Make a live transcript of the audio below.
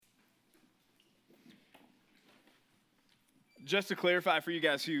Just to clarify for you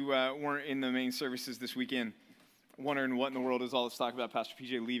guys who weren't in the main services this weekend, wondering what in the world is all this talk about Pastor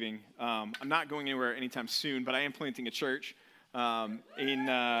PJ leaving, I'm not going anywhere anytime soon, but I am planting a church in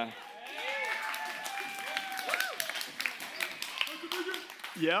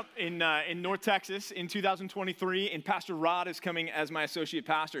North Texas in 2023, and Pastor Rod is coming as my associate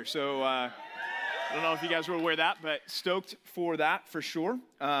pastor. So I don't know if you guys were aware of that, but stoked for that for sure.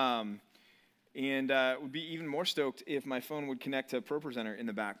 And would be even more stoked if my phone would connect to a ProPresenter in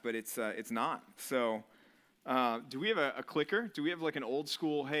the back, but it's not. So do we have a clicker? Do we have like an old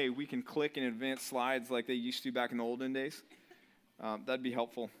school, hey, we can click and advance slides like they used to back in the olden days? That'd be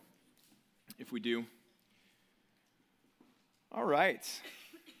helpful if we do. All right.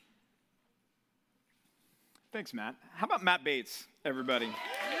 Thanks, Matt. How about Matt Bates, everybody?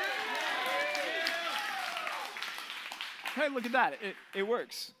 Hey, look at that. It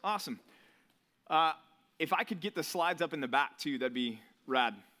works. Awesome. If I could get the slides up in the back, too, that'd be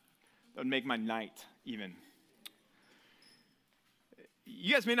rad. That would make my night, even.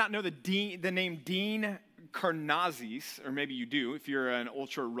 You guys may not know the name Dean Karnazes, or maybe you do if you're an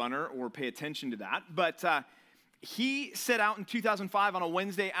ultra runner or pay attention to that. But he set out in 2005 on a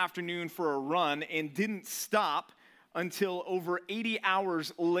Wednesday afternoon for a run and didn't stop until over 80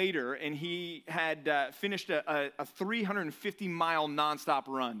 hours later, and he had finished a 350-mile nonstop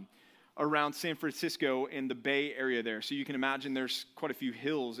run around San Francisco in the Bay Area there. So you can imagine there's quite a few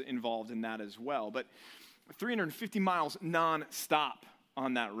hills involved in that as well. But 350 miles nonstop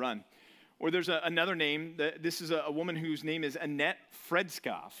on that run. Or there's another name. This is a woman whose name is Annette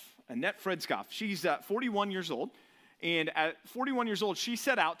Fredskoff. Annette Fredskoff. She's 41 years old. And at 41 years old, she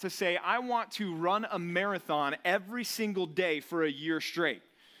set out to say, I want to run a marathon every single day for a year straight.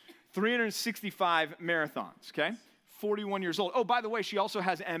 365 marathons, okay? 41 years old. Oh, by the way, she also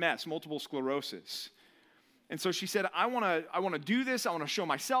has MS, multiple sclerosis. And so she said, I want to do this. I want to show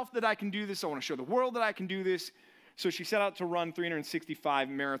myself that I can do this. I want to show the world that I can do this. So she set out to run 365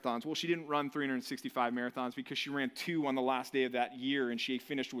 marathons. Well, she didn't run 365 marathons because she ran 2 on the last day of that year, and she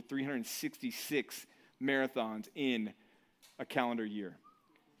finished with 366 marathons in a calendar year.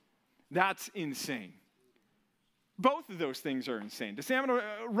 That's insane. Both of those things are insane. To say I'm going to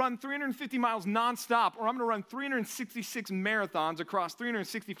run 350 miles nonstop, or I'm going to run 366 marathons across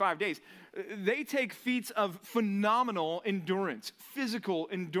 365 days, they take feats of phenomenal endurance, physical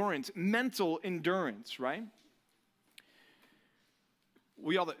endurance, mental endurance, right?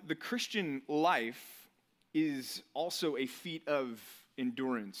 The Christian life is also a feat of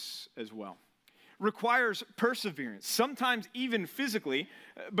endurance as well. Requires perseverance, sometimes even physically,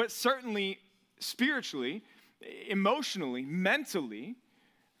 but certainly spiritually, emotionally, mentally.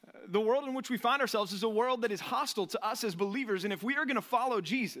 The world in which we find ourselves is a world that is hostile to us as believers, and if we are going to follow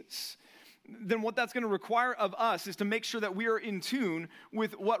Jesus, then what that's going to require of us is to make sure that we are in tune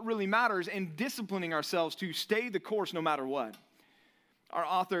with what really matters and disciplining ourselves to stay the course no matter what. Our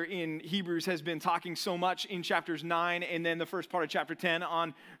author in Hebrews has been talking so much in chapters 9 and then the first part of chapter 10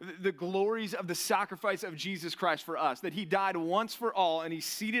 on the glories of the sacrifice of Jesus Christ for us, that he died once for all and he's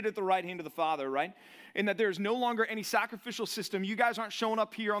seated at the right hand of the Father, right? And that there's no longer any sacrificial system. You guys aren't showing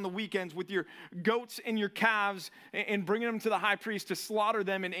up here on the weekends with your goats and your calves and bringing them to the high priest to slaughter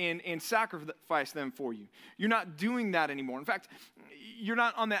them and sacrifice them for you. You're not doing that anymore. In fact, you're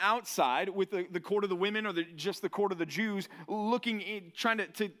not on the outside with the court of the women or just the court of the Jews looking, trying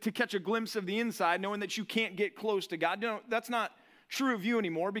to catch a glimpse of the inside, knowing that you can't get close to God. No, that's not true of you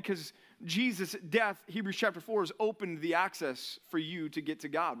anymore because Jesus' death, Hebrews chapter 4, has opened the access for you to get to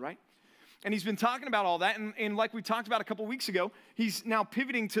God, right? And he's been talking about all that, and like we talked about a couple weeks ago, he's now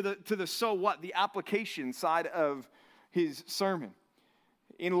pivoting to the so what, the application side of his sermon.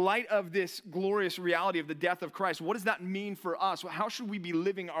 In light of this glorious reality of the death of Christ, what does that mean for us? How should we be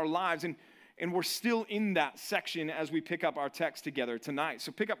living our lives? And we're still in that section as we pick up our text together tonight.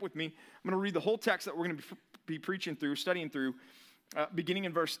 So pick up with me. I'm going to read the whole text that we're going to be preaching through, studying through, beginning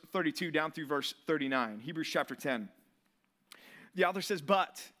in verse 32 down through verse 39, Hebrews chapter 10. The author says,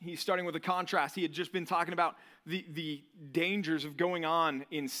 but, he's starting with a contrast. He had just been talking about the dangers of going on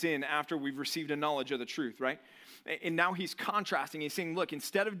in sin after we've received a knowledge of the truth, right? And now he's contrasting. He's saying, look,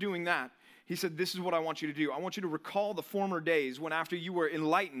 instead of doing that, he said, this is what I want you to do. I want you to recall the former days when after you were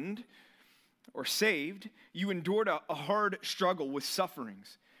enlightened or saved, you endured a hard struggle with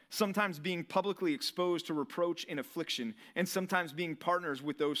sufferings, sometimes being publicly exposed to reproach and affliction, and sometimes being partners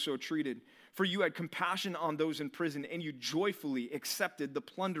with those so treated. For you had compassion on those in prison, and you joyfully accepted the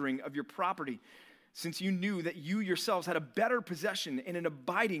plundering of your property, since you knew that you yourselves had a better possession and an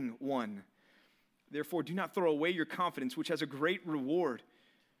abiding one. Therefore, do not throw away your confidence, which has a great reward.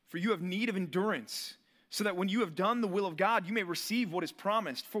 For you have need of endurance, so that when you have done the will of God, you may receive what is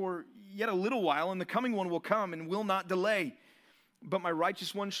promised. For yet a little while, and the coming one will come and will not delay. But my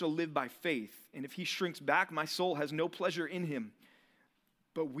righteous one shall live by faith, and if he shrinks back, my soul has no pleasure in him.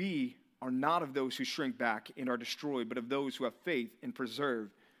 But we are not of those who shrink back and are destroyed, but of those who have faith and preserve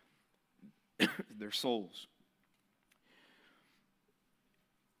their souls.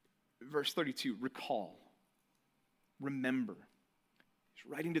 Verse 32, recall, remember. He's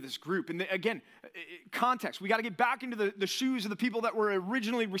writing to this group. And again, context. We got to get back into the shoes of the people that were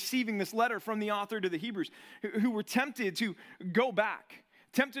originally receiving this letter from the author to the Hebrews, who were tempted to go back,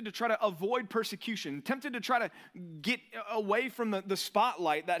 tempted to try to avoid persecution, tempted to try to get away from the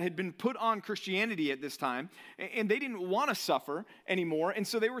spotlight that had been put on Christianity at this time. And they didn't want to suffer anymore. And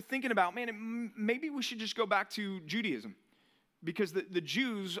so they were thinking about, man, maybe we should just go back to Judaism. Because the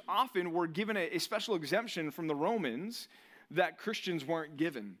Jews often were given a special exemption from the Romans that Christians weren't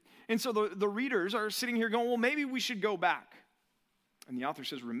given. And so the readers are sitting here going, well, maybe we should go back. And the author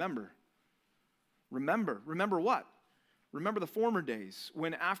says, remember. Remember what? Remember the former days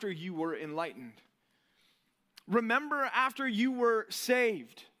when after you were enlightened. Remember after you were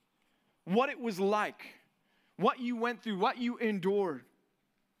saved, what it was like, what you went through, what you endured.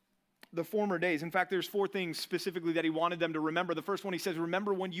 The former days. In fact, there's 4 things specifically that he wanted them to remember. The first one, he says,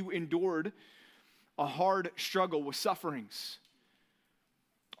 remember when you endured a hard struggle with sufferings.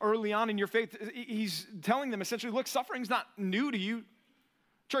 Early on in your faith, he's telling them essentially, look, suffering's not new to you.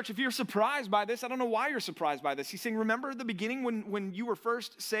 Church, if you're surprised by this, I don't know why you're surprised by this. He's saying, remember the beginning when you were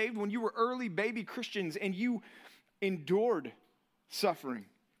first saved, when you were early baby Christians and you endured suffering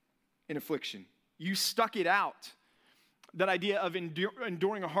and affliction. You stuck it out. That idea of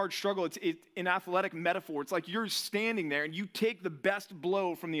enduring a hard struggle, it's an athletic metaphor. It's like you're standing there and you take the best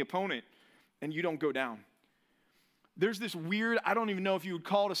blow from the opponent and you don't go down. There's this weird, I don't even know if you would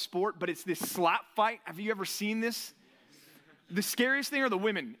call it a sport, but it's this slap fight. Have you ever seen this? The scariest thing are the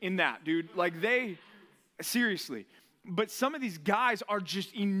women in that, dude. Like seriously. But some of these guys are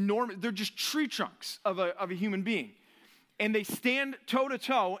just enormous. They're just tree trunks of a human being. And they stand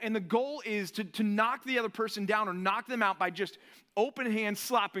toe-to-toe, and the goal is to knock the other person down or knock them out by just open hand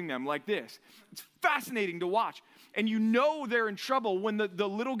slapping them like this. It's fascinating to watch. And you know they're in trouble when the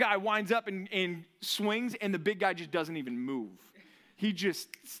little guy winds up and swings, and the big guy just doesn't even move. He just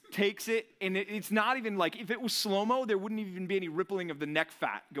takes it, and it's not even like, if it was slow-mo, there wouldn't even be any rippling of the neck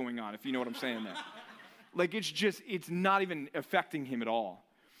fat going on, if you know what I'm saying there. Like, it's not even affecting him at all.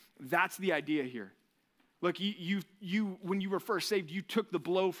 That's the idea here. Look, you when you were first saved, you took the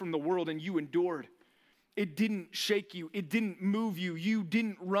blow from the world and you endured. It didn't shake you. It didn't move you. You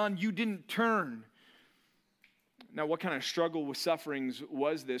didn't run. You didn't turn. Now, what kind of struggle with sufferings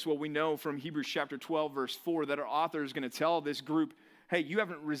was this? Well, we know from Hebrews chapter 12, verse 4, that our author is going to tell this group, hey, you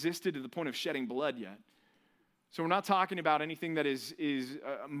haven't resisted to the point of shedding blood yet. So we're not talking about anything that is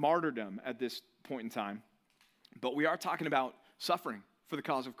martyrdom at this point in time, but we are talking about suffering for the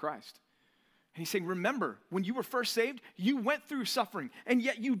cause of Christ. And he's saying, remember, when you were first saved, you went through suffering, and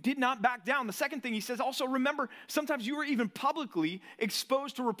yet you did not back down. The second thing he says, also remember, sometimes you were even publicly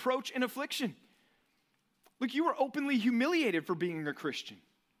exposed to reproach and affliction. Look, you were openly humiliated for being a Christian.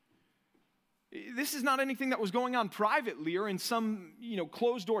 This is not anything that was going on privately or in some,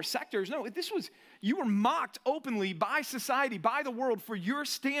 closed-door sectors. No, you were mocked openly by society, by the world, for your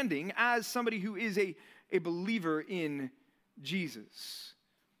standing as somebody who is a believer in Jesus.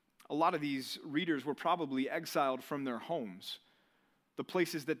 A lot of these readers were probably exiled from their homes, the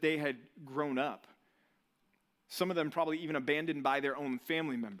places that they had grown up. Some of them probably even abandoned by their own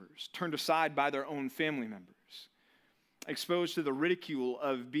family members, turned aside by their own family members, exposed to the ridicule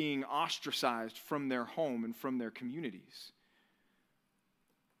of being ostracized from their home and from their communities.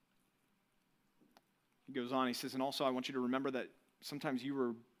 He goes on, he says, and also I want you to remember that sometimes you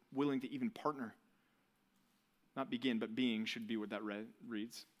were willing to even partner. Not begin, but being should be what that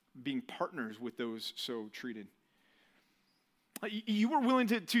reads. Being partners with those so treated. You were willing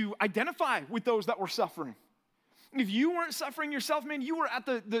to identify with those that were suffering. If you weren't suffering yourself, man, you were at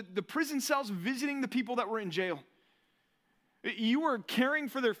the prison cells visiting the people that were in jail. You were caring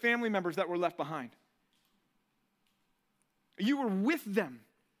for their family members that were left behind. You were with them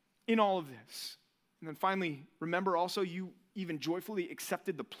in all of this. And then finally, remember also, you even joyfully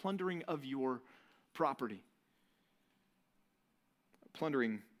accepted the plundering of your property.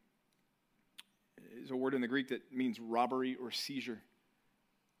 Plundering is a word in the Greek that means robbery or seizure.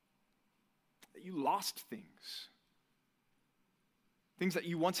 You lost things. Things that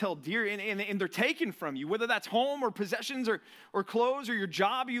you once held dear, and they're taken from you, whether that's home or possessions or clothes or your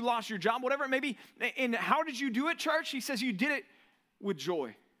job. You lost your job, whatever it may be. And how did you do it, church? He says you did it with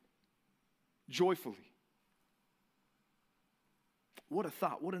joy. Joyfully. What a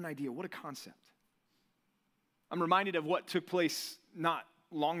thought, what an idea, what a concept. I'm reminded of what took place not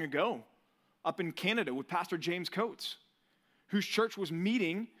long ago up in Canada with Pastor James Coates, whose church was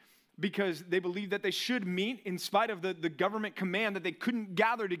meeting because they believed that they should meet in spite of the government command that they couldn't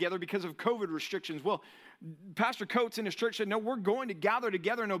gather together because of COVID restrictions. Well, Pastor Coates and his church said, no, we're going to gather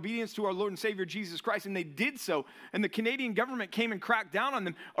together in obedience to our Lord and Savior Jesus Christ. And they did so. And the Canadian government came and cracked down on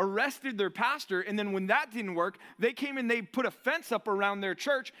them, arrested their pastor. And then when that didn't work, they came and they put a fence up around their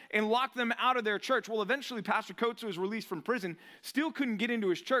church and locked them out of their church. Well, eventually Pastor Coates was released from prison, still couldn't get into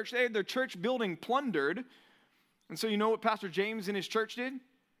his church. They had their church building plundered. And so you know what Pastor James and his church did?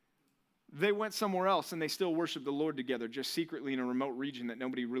 They went somewhere else and they still worshiped the Lord together, just secretly in a remote region that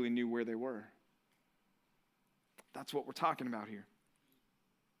nobody really knew where they were. That's what we're talking about here.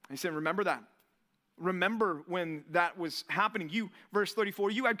 He said, remember that. Remember when that was happening. You, verse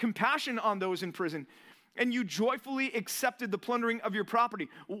 34, you had compassion on those in prison, and you joyfully accepted the plundering of your property.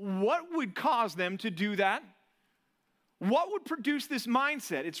 What would cause them to do that? What would produce this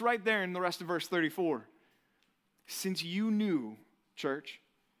mindset? It's right there in the rest of verse 34. Since you knew, church,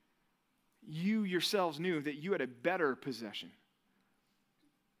 you yourselves knew that you had a better possession,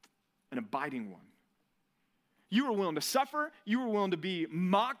 an abiding one. You were willing to suffer. You were willing to be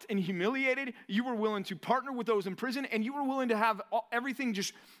mocked and humiliated. You were willing to partner with those in prison, and you were willing to have everything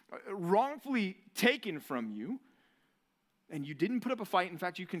just wrongfully taken from you. And you didn't put up a fight. In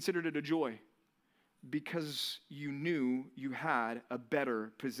fact, you considered it a joy because you knew you had a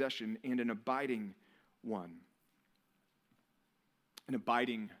better possession and an abiding one. An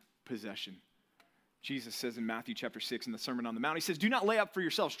abiding possession. Jesus says in Matthew chapter 6 in the Sermon on the Mount, he says, do not lay up for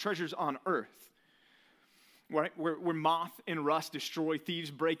yourselves treasures on earth, right, where moth and rust destroy,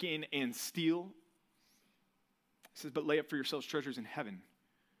 thieves break in and steal. He says, but lay up for yourselves treasures in heaven,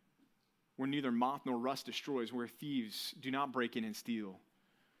 where neither moth nor rust destroys, where thieves do not break in and steal.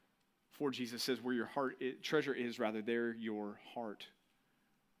 For Jesus says, where your treasure is, rather, there your heart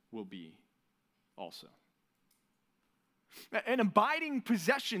will be also. An abiding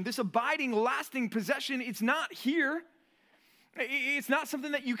possession, this abiding, lasting possession, it's not here. It's not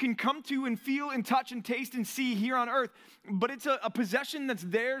something that you can come to and feel and touch and taste and see here on earth, but it's a possession that's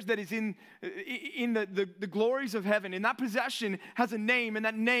theirs, that is in the glories of heaven. And that possession has a name, and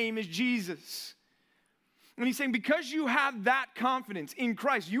that name is Jesus. And he's saying, because you have that confidence in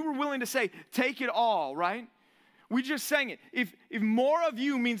Christ, you were willing to say, take it all, right? We just sang it. If more of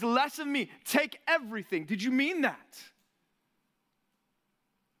you means less of me, take everything. Did you mean that?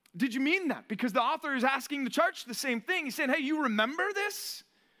 Did you mean that? Because the author is asking the church the same thing. He's saying, hey, you remember this?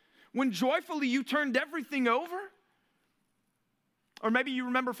 When joyfully you turned everything over? Or maybe you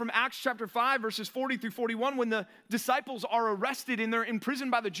remember from Acts chapter 5, verses 40 through 41, when the disciples are arrested and they're imprisoned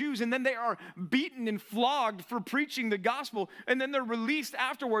by the Jews, and then they are beaten and flogged for preaching the gospel, and then they're released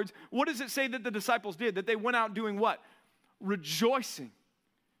afterwards. What does it say that the disciples did? That they went out doing what? Rejoicing,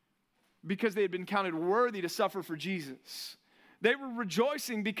 because they had been counted worthy to suffer for Jesus. They were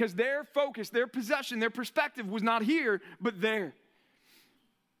rejoicing because their focus, their possession, their perspective was not here, but there.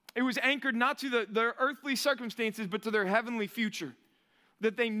 It was anchored not to their earthly circumstances, but to their heavenly future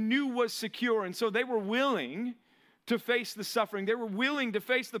that they knew was secure. And so they were willing to face the suffering. They were willing to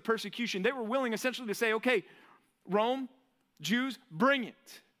face the persecution. They were willing essentially to say, okay, Rome, Jews, bring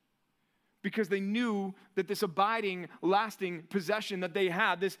it. Because they knew that this abiding, lasting possession that they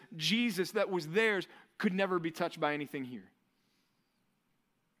had, this Jesus that was theirs, could never be touched by anything here.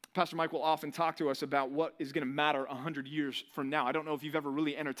 Pastor Mike will often talk to us about what is going to matter 100 years from now. I don't know if you've ever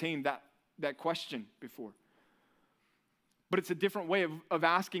really entertained that question before. But it's a different way of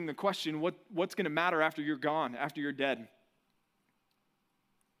asking the question, what's going to matter after you're gone, after you're dead?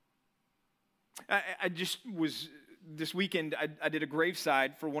 I just was, this weekend, I did a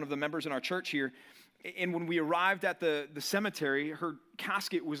graveside for one of the members in our church here. And when we arrived at the cemetery, her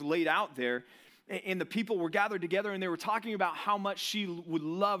casket was laid out there. And the people were gathered together, and they were talking about how much she would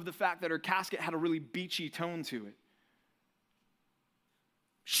love the fact that her casket had a really beachy tone to it.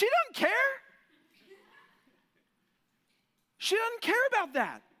 She doesn't care. She doesn't care about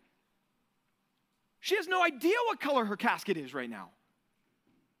that. She has no idea what color her casket is right now.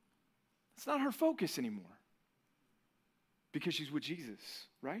 It's not her focus anymore because she's with Jesus,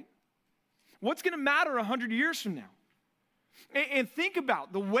 right? What's going to matter 100 years from now? And think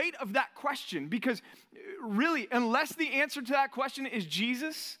about the weight of that question, because really, unless the answer to that question is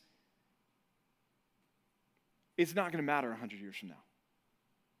Jesus, it's not going to matter 100 years from now.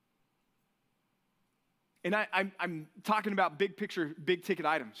 And I'm talking about big picture, big ticket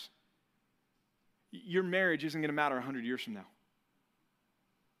items. Your marriage isn't going to matter 100 years from now.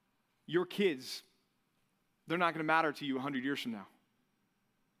 Your kids, they're not going to matter to you 100 years from now.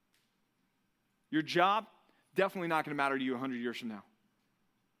 Your job, definitely not going to matter to you 100 years from now.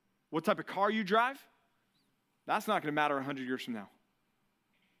 What type of car you drive, that's not going to matter 100 years from now.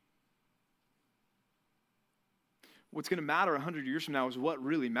 What's going to matter 100 years from now is what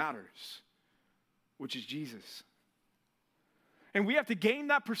really matters, which is Jesus. And we have to gain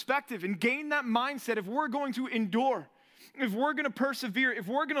that perspective and gain that mindset if we're going to endure, if we're going to persevere, if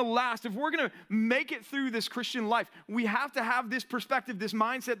we're going to last, if we're going to make it through this Christian life. We have to have this perspective, this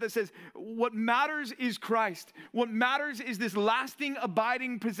mindset that says, what matters is Christ. What matters is this lasting,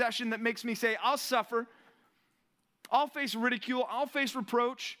 abiding possession that makes me say, I'll suffer, I'll face ridicule, I'll face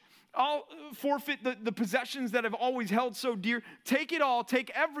reproach, I'll forfeit the possessions that I've always held so dear. Take it all,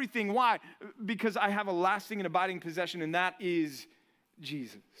 take everything. Why? Because I have a lasting and abiding possession, and that is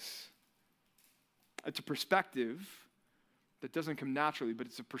Jesus. It's a perspective that doesn't come naturally, but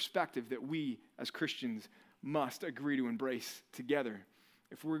it's a perspective that we as Christians must agree to embrace together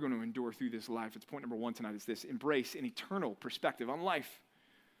if we're going to endure through this life. It's point number 1 tonight is this: embrace an eternal perspective on life.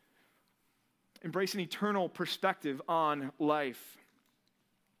 Embrace an eternal perspective on life.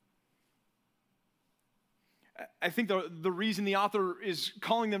 I think the reason the author is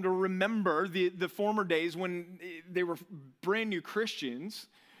calling them to remember the former days when they were brand new Christians,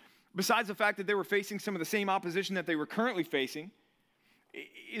 besides the fact that they were facing some of the same opposition that they were currently facing,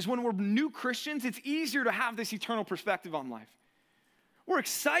 is when we're new Christians, it's easier to have this eternal perspective on life. We're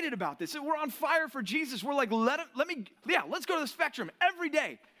excited about this. We're on fire for Jesus. We're like, let's go to the spectrum every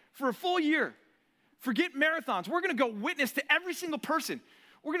day for a full year. Forget marathons. We're going to go witness to every single person.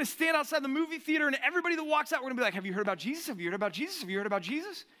 We're going to stand outside the movie theater, and everybody that walks out, we're going to be like, have you heard about Jesus? Have you heard about Jesus? Have you heard about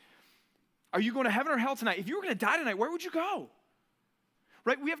Jesus? Are you going to heaven or hell tonight? If you were going to die tonight, where would you go?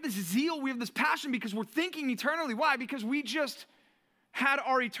 Right? We have this zeal, we have this passion because we're thinking eternally. Why? Because we just had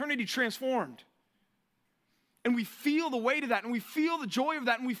our eternity transformed. And we feel the weight of that, and we feel the joy of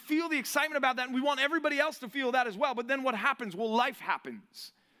that, and we feel the excitement about that, and we want everybody else to feel that as well. But then what happens? Well, life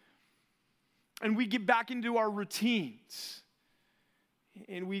happens. And we get back into our routines.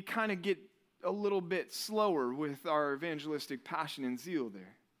 And we kind of get a little bit slower with our evangelistic passion and zeal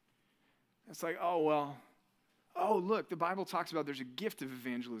there. It's like, oh, look, the Bible talks about there's a gift of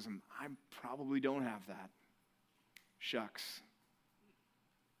evangelism. I probably don't have that. Shucks.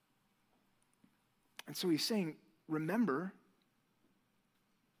 And so he's saying, remember,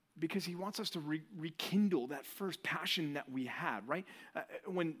 because he wants us to rekindle that first passion that we had, right?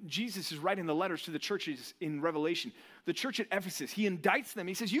 When Jesus is writing the letters to the churches in Revelation, the church at Ephesus, he indicts them.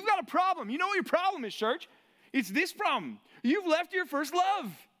 He says, you've got a problem. You know what your problem is, church? It's this problem. You've left your first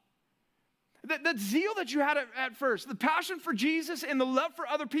love. That zeal that you had at first, the passion for Jesus and the love for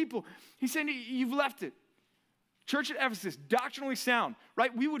other people, he's saying you've left it. Church at Ephesus, doctrinally sound,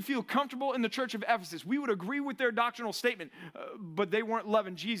 right? We would feel comfortable in the church of Ephesus. We would agree with their doctrinal statement, but they weren't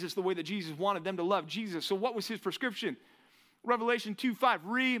loving Jesus the way that Jesus wanted them to love Jesus. So what was his prescription? Revelation 2:5,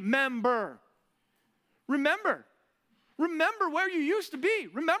 remember. Remember. Remember where you used to be.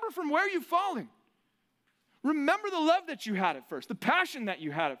 Remember from where you've fallen. Remember the love that you had at first, the passion that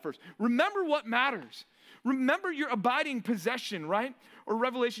you had at first. Remember what matters. Remember your abiding possession, right? Or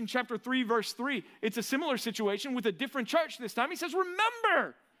Revelation chapter 3, verse 3. It's a similar situation with a different church this time. He says,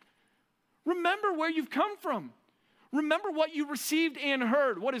 remember. Remember where you've come from. Remember what you received and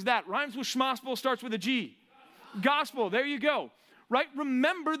heard. What is that? Rhymes with schmospel, starts with a G. Gospel, there you go. Right?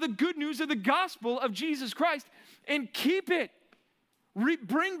 Remember the good news of the gospel of Jesus Christ and keep it.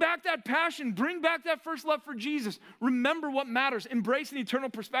 Bring back that passion. Bring back that first love for Jesus. Remember what matters. Embrace an eternal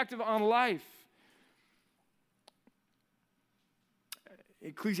perspective on life.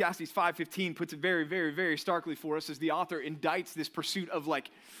 Ecclesiastes 5:15 puts it very, very, very starkly for us as the author indicts this pursuit of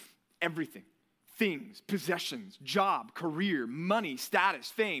like everything. Things, possessions, job, career, money, status,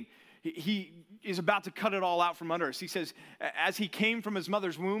 fame. He is about to cut it all out from under us. He says, as he came from his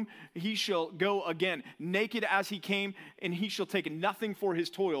mother's womb, he shall go again, naked as he came, and he shall take nothing for his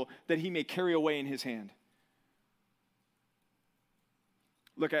toil that he may carry away in his hand.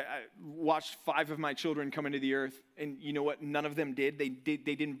 Look, I watched 5 of my children come into the earth, and you know what? None of them did. They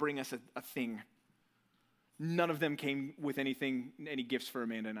didn't bring us a thing. None of them came with anything, any gifts for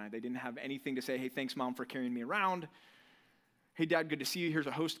Amanda and I. They didn't have anything to say, hey, thanks, Mom, for carrying me around. Hey, Dad, good to see you. Here's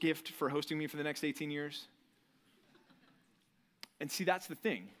a host gift for hosting me for the next 18 years. And see, that's the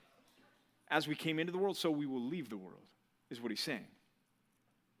thing. As we came into the world, so we will leave the world, is what he's saying.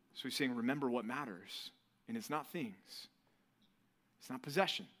 So he's saying, remember what matters. And it's not things. It's not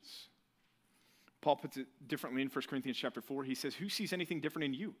possessions. Paul puts it differently in 1 Corinthians chapter 4. He says, who sees anything different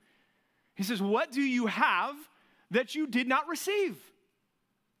in you? He says, what do you have that you did not receive?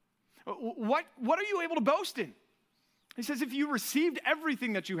 What are you able to boast in? He says, if you received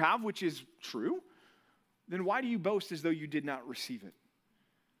everything that you have, which is true, then why do you boast as though you did not receive it?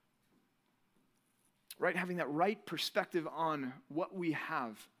 Right? Having that right perspective on what we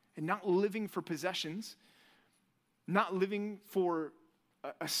have and not living for possessions, not living for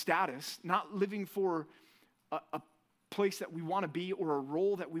a status, not living for a place that we want to be or a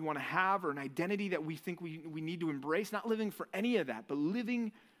role that we want to have or an identity that we think we need to embrace, not living for any of that, but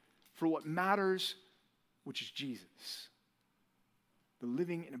living for what matters, which is Jesus, the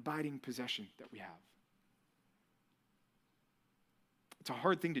living and abiding possession that we have. It's a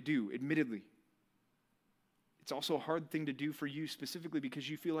hard thing to do, admittedly. It's also a hard thing to do for you specifically because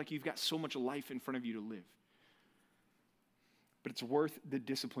you feel like you've got so much life in front of you to live. But it's worth the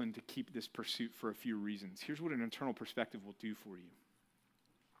discipline to keep this pursuit for a few reasons. Here's what an eternal perspective will do for you.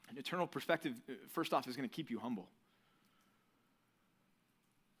 An eternal perspective, first off, is going to keep you humble.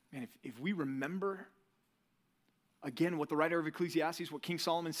 Man, if we remember, again, what the writer of Ecclesiastes, what King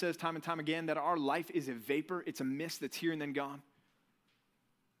Solomon says time and time again, that our life is a vapor, it's a mist that's here and then gone.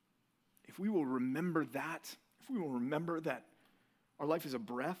 If we will remember that, if we will remember that our life is a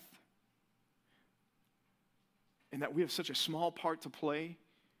breath, and that we have such a small part to play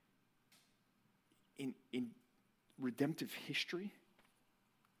in redemptive history,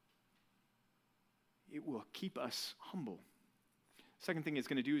 it will keep us humble. Second thing it's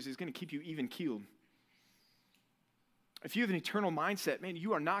going to do is it's going to keep you even-keeled. If you have an eternal mindset, man,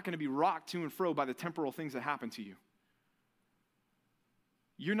 you are not going to be rocked to and fro by the temporal things that happen to you.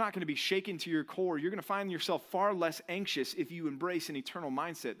 You're not going to be shaken to your core. You're going to find yourself far less anxious if you embrace an eternal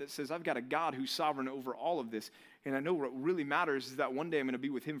mindset that says, I've got a God who's sovereign over all of this, and I know what really matters is that one day I'm going to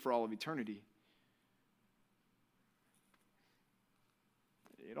be with him for all of eternity.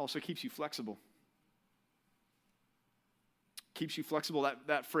 It also keeps you flexible. Keeps you flexible,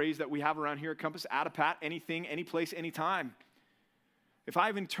 that phrase that we have around here at Compass, at anything, any place, anytime. If I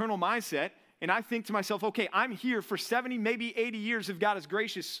have an eternal mindset, and I think to myself, okay, I'm here for 70, maybe 80 years if God is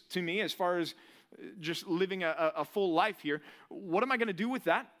gracious to me as far as just living a full life here. What am I going to do with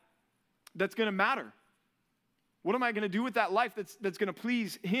that? That's going to matter. What am I going to do with that life that's going to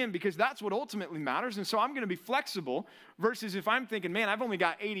please him? Because that's what ultimately matters. And so I'm going to be flexible versus if I'm thinking, man, I've only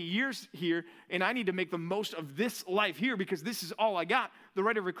got 80 years here and I need to make the most of this life here because this is all I got. The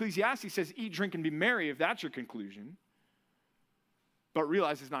writer of Ecclesiastes says, eat, drink, and be merry if that's your conclusion. But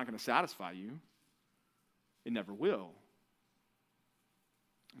realize it's not going to satisfy you. It never will.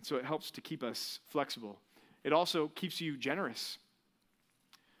 And so it helps to keep us flexible. It also keeps you generous.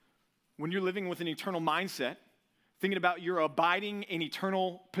 When you're living with an eternal mindset, thinking about your abiding in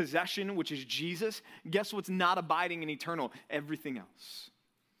eternal possession, which is Jesus, guess what's not abiding in eternal? Everything else.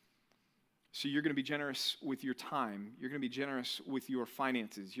 So you're going to be generous with your time. You're going to be generous with your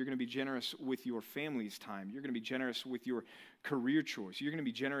finances. You're going to be generous with your family's time. You're going to be generous with your career choice. You're going to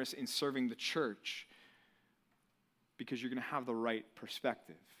be generous in serving the church because you're going to have the right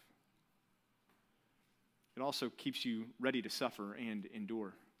perspective. It also keeps you ready to suffer and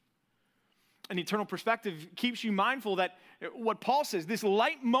endure. An eternal perspective keeps you mindful that what Paul says, this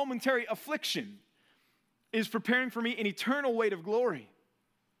light momentary affliction is preparing for me an eternal weight of glory.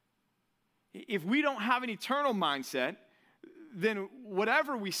 If we don't have an eternal mindset, then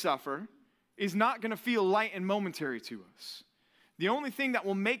whatever we suffer is not going to feel light and momentary to us. The only thing that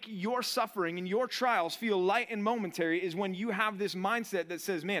will make your suffering and your trials feel light and momentary is when you have this mindset that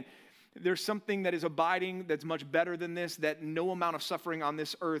says, man, there's something that is abiding that's much better than this, that no amount of suffering on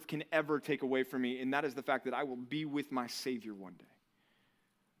this earth can ever take away from me, and that is the fact that I will be with my Savior one day.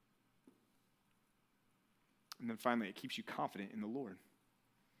 And then finally, it keeps you confident in the Lord.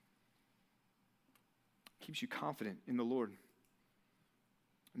 Keeps you confident in the Lord.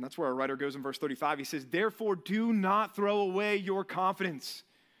 And that's where our writer goes in verse 35. He says, therefore, do not throw away your confidence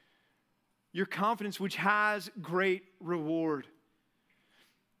which has great reward.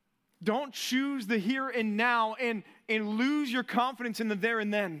 Don't choose the here and now and lose your confidence in the there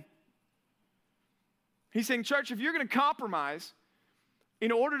and then. He's saying, church, if you're going to compromise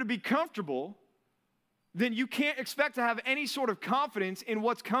in order to be comfortable, then you can't expect to have any sort of confidence in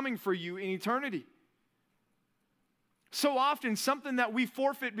what's coming for you in eternity. So often, something that we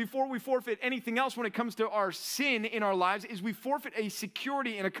forfeit before we forfeit anything else when it comes to our sin in our lives is we forfeit a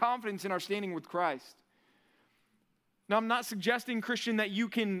security and a confidence in our standing with Christ. Now, I'm not suggesting, Christian, that you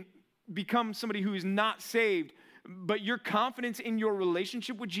can become somebody who is not saved, but your confidence in your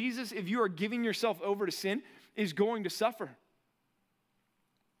relationship with Jesus, if you are giving yourself over to sin, is going to suffer.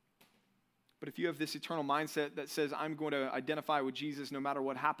 But if you have this eternal mindset that says, I'm going to identify with Jesus no matter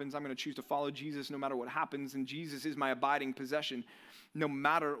what happens, I'm going to choose to follow Jesus no matter what happens, and Jesus is my abiding possession no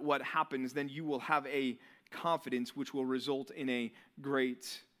matter what happens, then you will have a confidence, which will result in a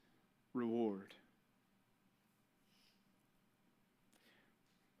great reward.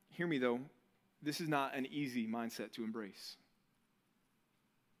 Hear me though, this is not an easy mindset to embrace.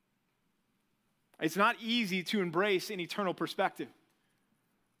 It's not easy to embrace an eternal perspective.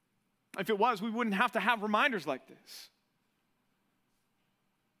 If it was, we wouldn't have to have reminders like this.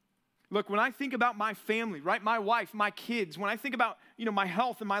 Look, when I think about my family, right, my wife, my kids, when I think about, my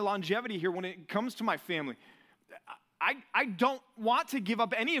health and my longevity here when it comes to my family, I don't want to give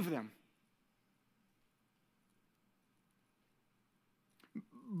up any of them.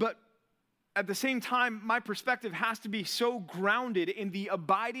 But at the same time, my perspective has to be so grounded in the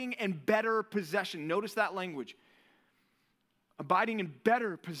abiding and better possession. Notice that language. Abiding in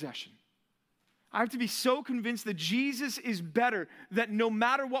better possession. I have to be so convinced that Jesus is better, that no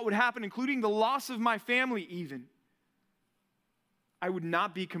matter what would happen, including the loss of my family even, I would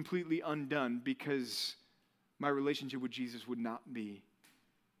not be completely undone because my relationship with Jesus would not be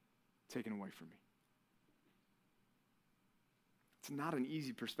taken away from me. It's not an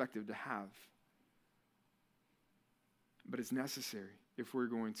easy perspective to have, but it's necessary if we're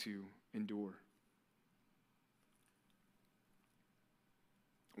going to endure.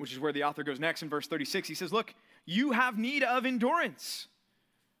 Which is where the author goes next in verse 36. He says, look, you have need of endurance,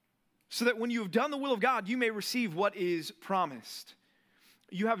 so that when you have done the will of God, you may receive what is promised.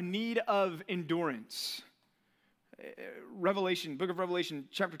 You have need of endurance. Book of Revelation,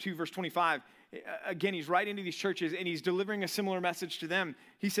 chapter 2, verse 25. Again, he's writing to these churches and he's delivering a similar message to them.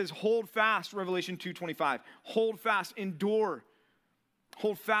 He says, hold fast, Revelation 2:25. Hold fast, endure.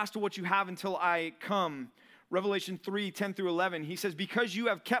 Hold fast to what you have until I come. Revelation 3:10 through 11, he says, because you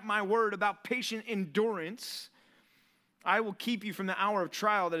have kept my word about patient endurance, I will keep you from the hour of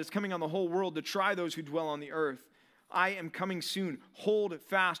trial that is coming on the whole world to try those who dwell on the earth. I am coming soon. Hold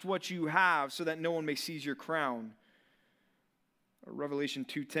fast what you have so that no one may seize your crown. Revelation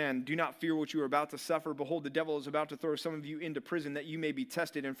 2:10, do not fear what you are about to suffer. Behold, the devil is about to throw some of you into prison that you may be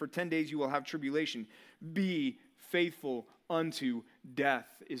tested, and for 10 days you will have tribulation. Be faithful unto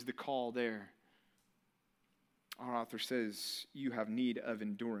death is the call there. Our author says you have need of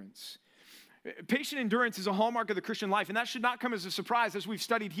endurance. Patient endurance is a hallmark of the Christian life, and that should not come as a surprise as we've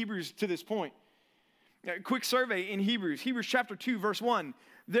studied Hebrews to this point. A quick survey in Hebrews chapter 2, verse 1.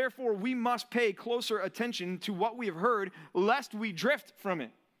 Therefore, we must pay closer attention to what we have heard, lest we drift from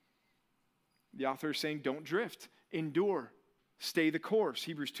it. The author is saying, don't drift. Endure. Stay the course.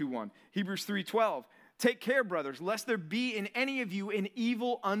 Hebrews 2:1. Hebrews 3:12. Take care, brothers, lest there be in any of you an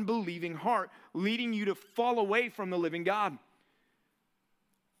evil, unbelieving heart, leading you to fall away from the living God.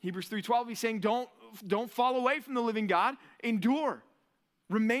 Hebrews 3:12, he's saying, don't fall away from the living God. Endure.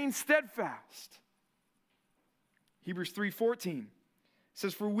 Remain steadfast. Hebrews 3:14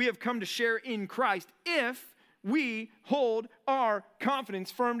 says, for we have come to share in Christ if we hold our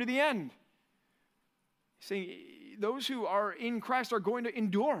confidence firm to the end. He's saying those who are in Christ are going to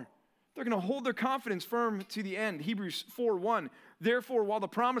endure. They're going to hold their confidence firm to the end. Hebrews 4:1, therefore, while the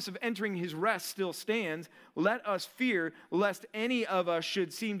promise of entering his rest still stands, let us fear lest any of us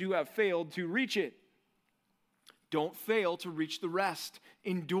should seem to have failed to reach it. Don't fail to reach the rest.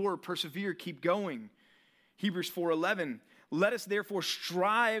 Endure, persevere, keep going. Hebrews 4:11, let us therefore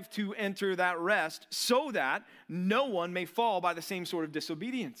strive to enter that rest so that no one may fall by the same sort of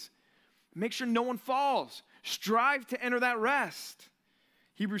disobedience. Make sure no one falls. Strive to enter that rest.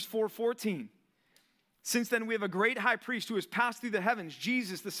 Hebrews 4:14, since then we have a great high priest who has passed through the heavens,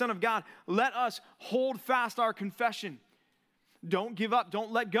 Jesus, the Son of God. Let us hold fast our confession. Don't give up.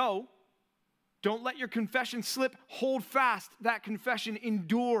 Don't let go. Don't let your confession slip. Hold fast that confession.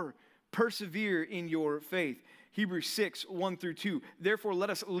 Endure. Persevere in your faith. Hebrews 6:1 through 2. Therefore, let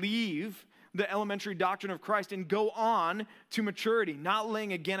us leave the elementary doctrine of Christ and go on to maturity, not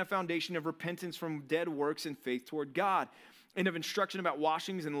laying again a foundation of repentance from dead works and faith toward God, and of instruction about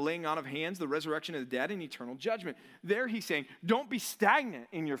washings and laying on of hands, the resurrection of the dead, and eternal judgment. There he's saying, don't be stagnant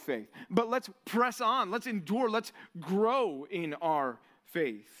in your faith, but let's press on, let's endure, let's grow in our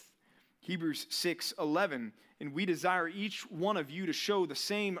faith. Hebrews 6:11, and we desire each one of you to show the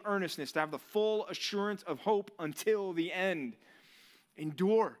same earnestness, to have the full assurance of hope until the end.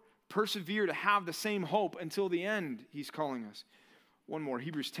 Endure, persevere to have the same hope until the end, he's calling us. One more,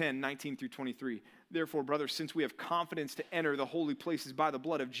 Hebrews 10:19 through 23. Therefore, brothers, since we have confidence to enter the holy places by the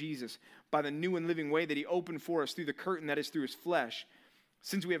blood of Jesus, by the new and living way that he opened for us through the curtain that is through his flesh,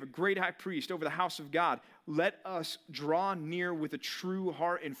 since we have a great high priest over the house of God, let us draw near with a true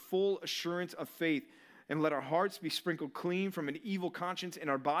heart and full assurance of faith, and let our hearts be sprinkled clean from an evil conscience and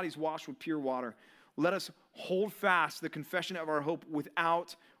our bodies washed with pure water. Let us hold fast the confession of our hope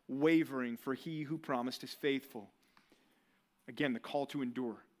without wavering, for he who promised is faithful. Again, the call to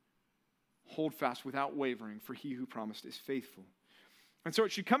endure. Hold fast without wavering, for he who promised is faithful. And so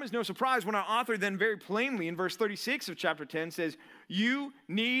it should come as no surprise when our author then very plainly in verse 36 of chapter 10 says, you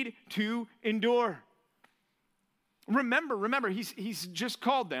need to endure. Remember, he's just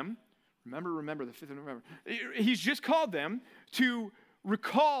called them. Remember the 5th of November. He's just called them to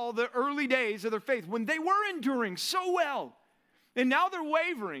recall the early days of their faith when they were enduring so well. And now they're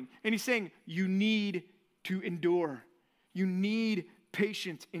wavering. And he's saying, you need to endure. You need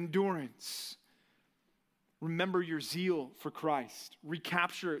patient endurance. Remember your zeal for Christ.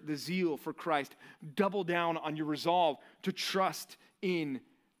 Recapture the zeal for Christ. Double down on your resolve to trust in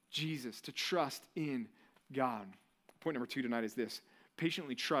Jesus, to trust in God. Point number 2 tonight is this.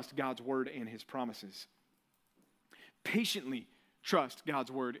 Patiently trust God's word and his promises. Patiently trust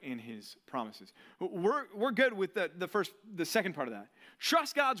God's word and his promises. We're good with the second part of that.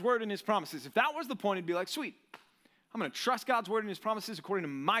 Trust God's word and his promises. If that was the point, it'd be like, sweet, I'm going to trust God's word and his promises according to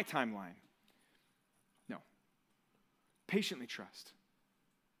my timeline. No. Patiently trust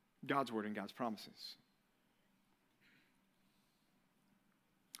God's word and God's promises.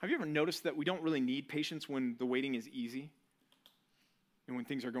 Have you ever noticed that we don't really need patience when the waiting is easy and when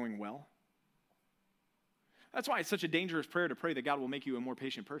things are going well? That's why it's such a dangerous prayer to pray that God will make you a more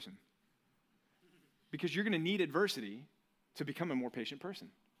patient person. Because you're going to need adversity to become a more patient person.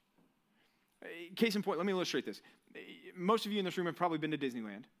 Case in point, let me illustrate this. Most of you in this room have probably been to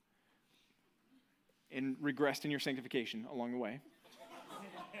Disneyland and regressed in your sanctification along the way.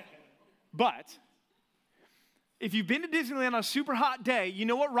 But if you've been to Disneyland on a super hot day, you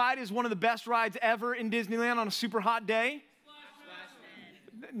know what ride is one of the best rides ever in Disneyland on a super hot day?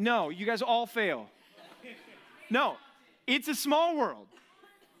 No, you guys all fail. No, it's a Small World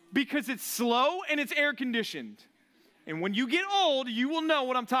because it's slow and it's air conditioned. And when you get old, you will know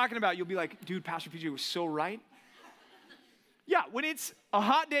what I'm talking about. You'll be like, dude, Pastor PJ was so right. Yeah, when it's a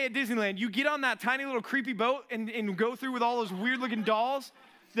hot day at Disneyland, you get on that tiny little creepy boat and go through with all those weird looking dolls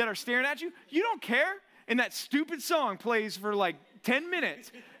that are staring at you. You don't care. And that stupid song plays for like 10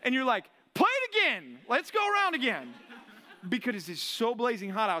 minutes. And you're like, play it again. Let's go around again. Because it's so blazing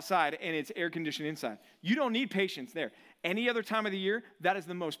hot outside and it's air conditioned inside. You don't need patience there. Any other time of the year, that is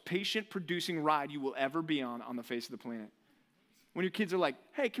the most patient-producing ride you will ever be on the face of the planet. When your kids are like,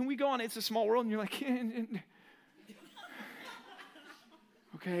 hey, can we go on It's a Small World? And you're like,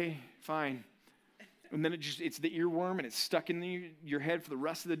 okay, fine. And then it's the earworm and it's stuck in your head for the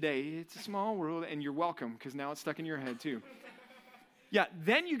rest of the day. It's a small world and you're welcome because now it's stuck in your head too. Yeah,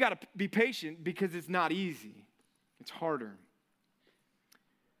 then you got to be patient because it's not easy. It's harder.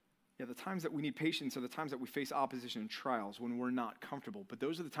 Yeah, the times that we need patience are the times that we face opposition and trials when we're not comfortable. But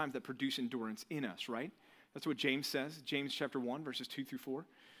those are the times that produce endurance in us, right? That's what James says, James chapter 1, verses 2 through 4.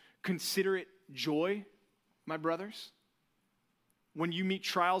 Consider it joy, my brothers, when you meet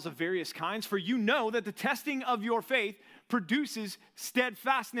trials of various kinds, for you know that the testing of your faith produces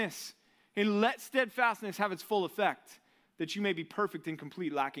steadfastness. And let steadfastness have its full effect, that you may be perfect and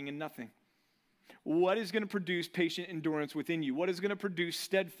complete, lacking in nothing. What is going to produce patient endurance within you? What is going to produce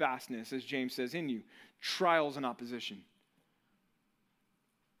steadfastness, as James says, in you? Trials and opposition.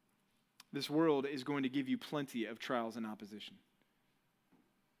 This world is going to give you plenty of trials and opposition.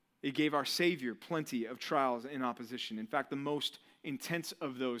 It gave our Savior plenty of trials and opposition. In fact, the most intense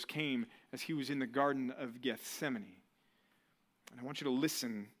of those came as he was in the Garden of Gethsemane. And I want you to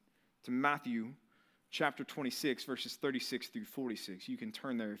listen to Matthew chapter 26, verses 36 through 46. You can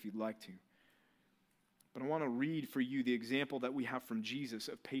turn there if you'd like to. But I want to read for you the example that we have from Jesus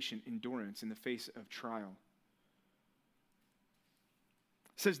of patient endurance in the face of trial.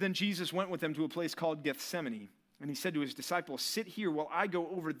 It says, then Jesus went with them to a place called Gethsemane, and he said to his disciples, sit here while I go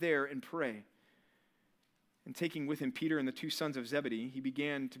over there and pray. And taking with him Peter and the 2 sons of Zebedee, he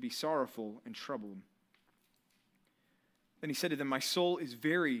began to be sorrowful and troubled. Then he said to them, my soul is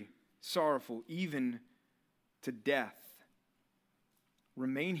very sorrowful, even to death.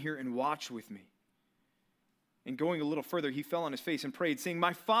 Remain here and watch with me. And going a little further, he fell on his face and prayed, saying,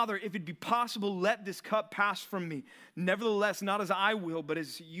 my Father, if it be possible, let this cup pass from me. Nevertheless, not as I will, but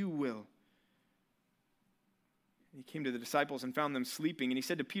as you will. He came to the disciples and found them sleeping. And he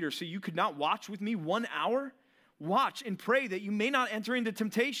said to Peter, so you could not watch with me 1 hour? Watch and pray that you may not enter into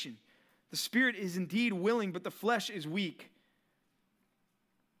temptation. The spirit is indeed willing, but the flesh is weak.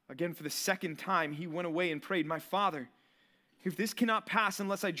 Again, for the second time, he went away and prayed, my Father, if this cannot pass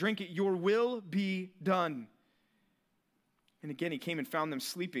unless I drink it, your will be done. And again, he came and found them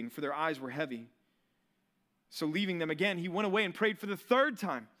sleeping, for their eyes were heavy. So leaving them again, he went away and prayed for the 3rd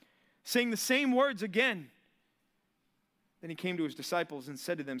time, saying the same words again. Then he came to his disciples and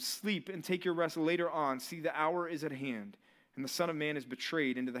said to them, "Sleep and take your rest later on. See, the hour is at hand, and the Son of Man is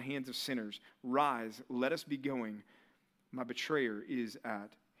betrayed into the hands of sinners. Rise, let us be going. My betrayer is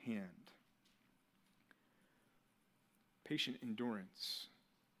at hand." Patient endurance.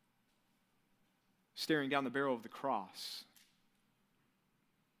 Staring down the barrel of the cross,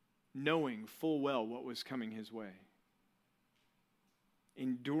 knowing full well what was coming his way.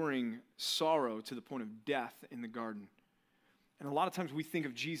 Enduring sorrow to the point of death in the garden. And a lot of times we think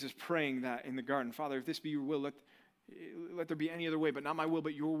of Jesus praying that in the garden. "Father, if this be your will, let there be any other way, but not my will,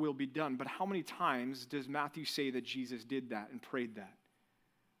 but your will be done." But how many times does Matthew say that Jesus did that and prayed that?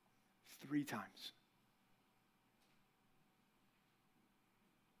 3 times.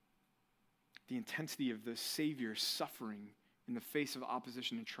 The intensity of the Savior suffering in the face of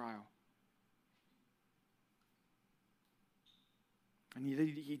opposition and trial. And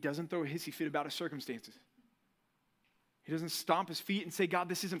he doesn't throw a hissy fit about his circumstances. He doesn't stomp his feet and say, "God,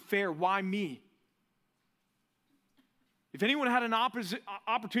 this isn't fair. Why me?" If anyone had an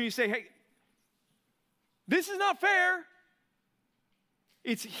opportunity to say, "Hey, this is not fair,"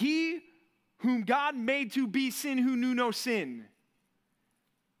 it's he whom God made to be sin who knew no sin.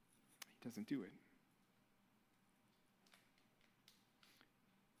 He doesn't do it.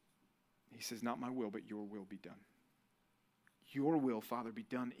 He says, "Not my will, but your will be done." Your will, Father, be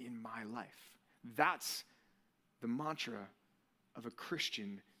done in my life. That's the mantra of a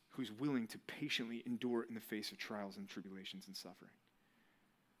Christian who's willing to patiently endure in the face of trials and tribulations and suffering.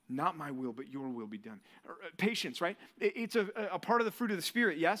 Not my will, but your will be done. Patience, right? It's a part of the fruit of the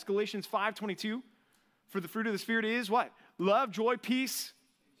Spirit, yes? Galatians 5:22. For the fruit of the Spirit is what? Love, joy, peace,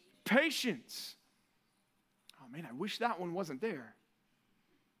 patience. Oh man, I wish that one wasn't there.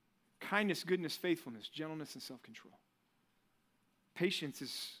 Kindness, goodness, faithfulness, gentleness, and self-control. Patience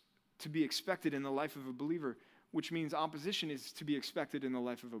is to be expected in the life of a believer, which means opposition is to be expected in the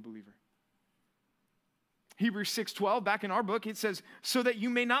life of a believer. Hebrews 6:12, back in our book, it says, "So that you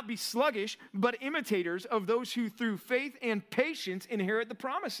may not be sluggish, but imitators of those who through faith and patience inherit the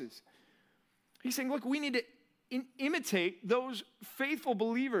promises." He's saying, look, we need to imitate those faithful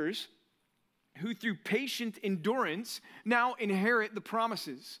believers who through patient endurance now inherit the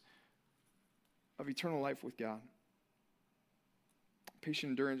promises of eternal life with God.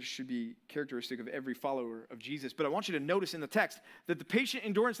 Patient endurance should be characteristic of every follower of Jesus. But I want you to notice in the text that the patient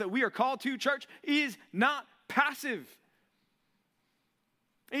endurance that we are called to, church, is not passive.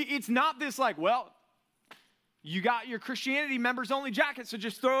 It's not this like, well, you got your Christianity members only jacket, so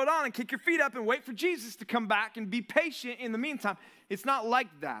just throw it on and kick your feet up and wait for Jesus to come back and be patient in the meantime. It's not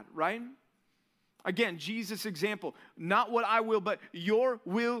like that, right? Again, Jesus' example, not what I will, but your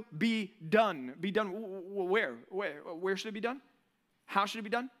will be done. Be done where? Where should it be done? How should it be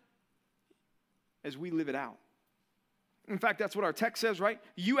done? As we live it out. In fact, that's what our text says, right?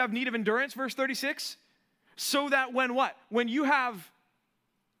 You have need of endurance, verse 36, so that when what? When you've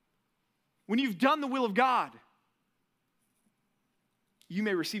done the will of God, you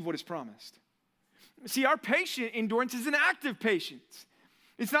may receive what is promised. See, our patient endurance is an active patience.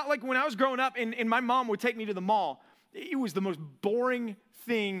 It's not like when I was growing up and my mom would take me to the mall. It was the most boring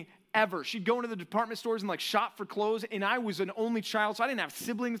thing ever. She'd go into the department stores and like shop for clothes, and I was an only child, so I didn't have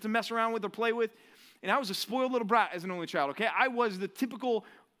siblings to mess around with or play with, and I was a spoiled little brat as an only child, okay? I was the typical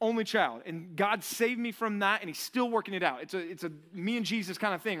only child, and God saved me from that, and he's still working it out. It's a me and Jesus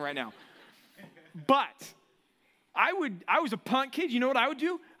kind of thing right now. But I was a punk kid. You know what I would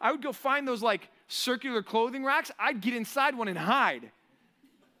do? I would go find those like circular clothing racks. I'd get inside one and hide.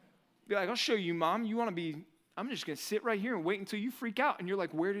 Be like, "I'll show you, Mom. You want to be... I'm just going to sit right here and wait until you freak out." And you're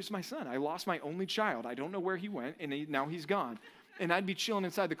like, "Where is my son? I lost my only child. I don't know where he went, and now he's gone." And I'd be chilling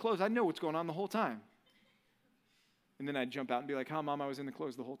inside the clothes. I'd know what's going on the whole time. And then I'd jump out and be like, "Huh, Mom, I was in the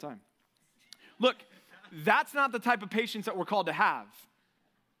clothes the whole time." Look, that's not the type of patience that we're called to have,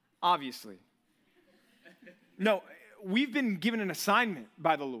 obviously. No, we've been given an assignment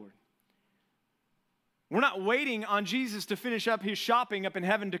by the Lord. We're not waiting on Jesus to finish up his shopping up in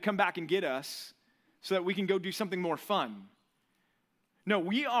heaven to come back and get us, so that we can go do something more fun. No,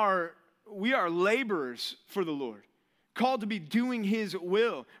 we are laborers for the Lord, called to be doing his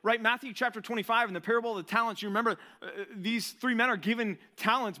will, right? Matthew chapter 25 in the parable of the talents, you remember these 3 men are given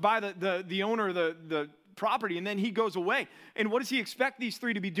talents by the owner of the property, and then he goes away. And what does he expect these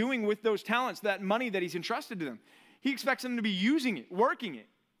 3 to be doing with those talents, that money that he's entrusted to them? He expects them to be using it, working it,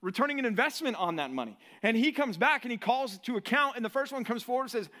 returning an investment on that money. And he comes back and he calls to account, and the first one comes forward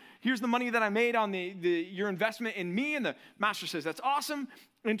and says, "Here's the money that I made on your investment in me." And the master says, "That's awesome.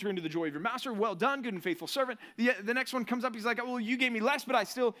 Enter into the joy of your master. Well done, good and faithful servant. The next one comes up. He's like, well, you gave me less, but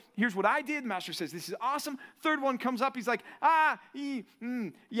here's what I did. The master says, this is awesome. Third one comes up. He's like,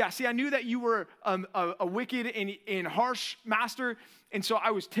 yeah, see, I knew that you were a wicked and harsh master. And so I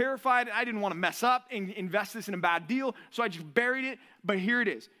was terrified. I didn't want to mess up and invest this in a bad deal. So I just buried it. But here it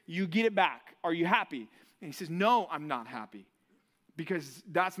is. You get it back. Are you happy? And he says, no, I'm not happy. Because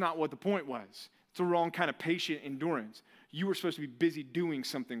that's not what the point was. It's the wrong kind of patient endurance. You were supposed to be busy doing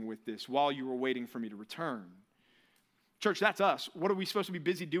something with this while you were waiting for me to return. Church, that's us. What are we supposed to be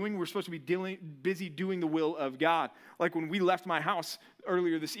busy doing? We're supposed to be busy doing the will of God. Like when we left my house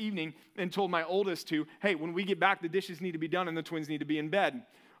earlier this evening and told my oldest to, hey, when we get back, the dishes need to be done and the twins need to be in bed.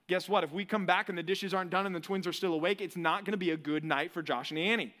 Guess what? If we come back and the dishes aren't done and the twins are still awake, it's not going to be a good night for Josh and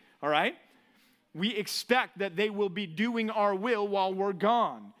Annie, all right? We expect that they will be doing our will while we're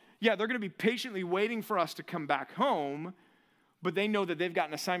gone. Yeah, they're going to be patiently waiting for us to come back home, but they know that they've got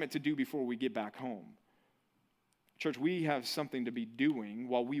an assignment to do before we get back home. Church, we have something to be doing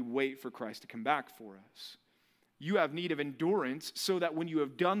while we wait for Christ to come back for us. You have need of endurance so that when you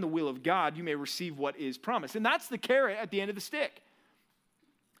have done the will of God, you may receive what is promised. And that's the carrot at the end of the stick.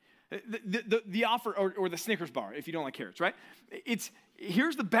 The offer, or the Snickers bar, if you don't like carrots, right?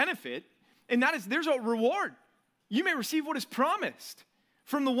 Here's the benefit, and that is there's a reward. You may receive what is promised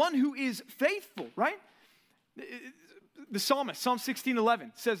from the one who is faithful, right? The psalmist, Psalm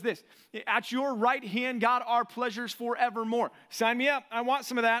 16:11, says this, at your right hand, God, are pleasures forevermore. Sign me up. I want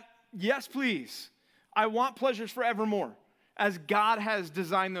some of that. Yes, please. I want pleasures forevermore, as God has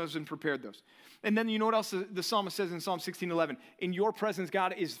designed those and prepared those. And then you know what else the psalmist says in Psalm 16:11? In your presence,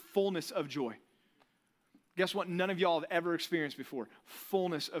 God, is fullness of joy. Guess what? None of y'all have ever experienced before.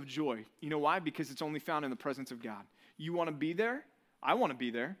 Fullness of joy. You know why? Because it's only found in the presence of God. You want to be there? I want to be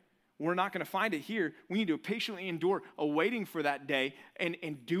there. We're not going to find it here. We need to patiently endure, awaiting for that day and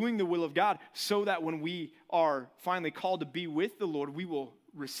doing the will of God so that when we are finally called to be with the Lord, we will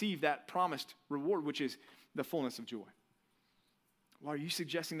receive that promised reward, which is the fullness of joy. Well, are you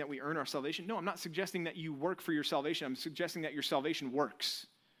suggesting that we earn our salvation? No, I'm not suggesting that you work for your salvation. I'm suggesting that your salvation works,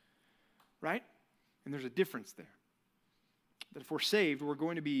 right? And there's a difference there. That if we're saved, we're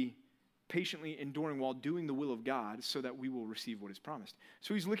going to be patiently enduring while doing the will of God so that we will receive what is promised.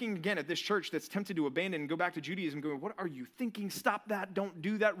 So he's looking again at this church that's tempted to abandon and go back to Judaism, going, what are you thinking? Stop that. Don't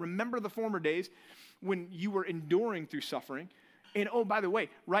do that. Remember the former days when you were enduring through suffering. And oh, by the way,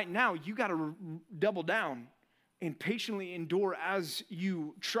 right now, you got to double down and patiently endure as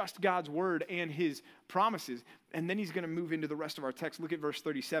you trust God's word and his promises. And then he's going to move into the rest of our text. Look at verse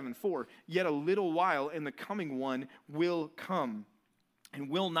 37. For yet a little while and the coming one will come and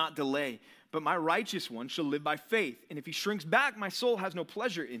will not delay. But my righteous one shall live by faith. And if he shrinks back, my soul has no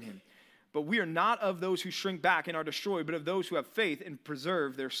pleasure in him. But we are not of those who shrink back and are destroyed, but of those who have faith and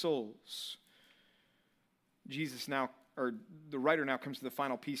preserve their souls. The writer now comes to the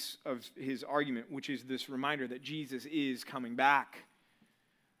final piece of his argument, which is this reminder that Jesus is coming back.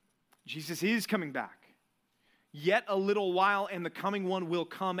 Jesus is coming back. Yet a little while, and the coming one will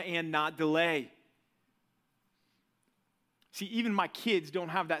come and not delay. See, even my kids don't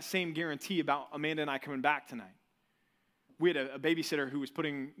have that same guarantee about Amanda and I coming back tonight. We had a babysitter who was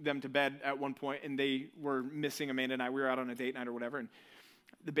putting them to bed at one point, and they were missing Amanda and I. We were out on a date night or whatever, and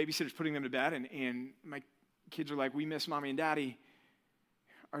the babysitter's putting them to bed, and my kids are like, we miss Mommy and Daddy.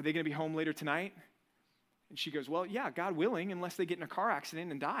 Are they going to be home later tonight? And she goes, well, yeah, God willing, unless they get in a car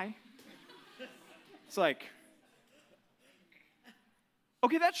accident and die. It's like,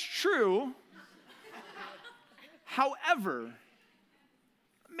 okay, that's true. However,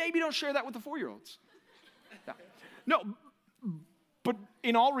 maybe don't share that with the 4-year-olds. No, but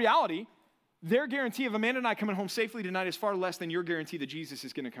in all reality, their guarantee of Amanda and I coming home safely tonight is far less than your guarantee that Jesus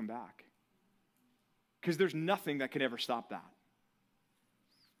is going to come back. Because there's nothing that could ever stop that.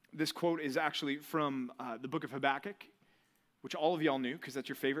 This quote is actually from the book of Habakkuk, which all of y'all knew because that's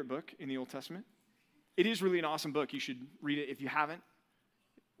your favorite book in the Old Testament. It is really an awesome book. You should read it if you haven't.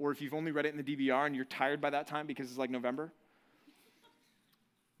 Or if you've only read it in the DVR and you're tired by that time because it's like November,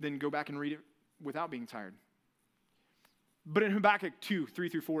 then go back and read it without being tired. But in Habakkuk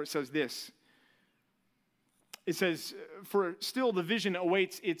 2:3-4, it says this. It says, for still the vision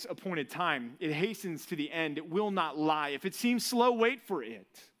awaits its appointed time. It hastens to the end. It will not lie. If it seems slow, wait for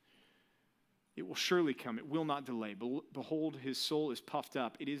it. It will surely come. It will not delay. Behold, his soul is puffed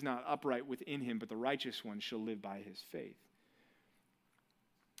up. It is not upright within him, but the righteous one shall live by his faith.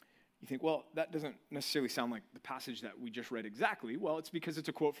 You think, well, that doesn't necessarily sound like the passage that we just read exactly. Well, it's because it's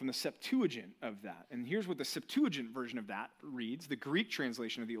a quote from the Septuagint of that. And here's what the Septuagint version of that reads, the Greek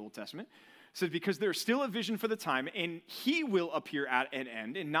translation of the Old Testament. It says, because there's still a vision for the time, and he will appear at an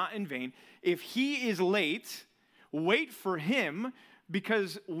end, and not in vain. If he is late, wait for him,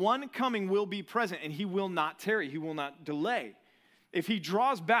 because one coming will be present, and he will not tarry, he will not delay. If he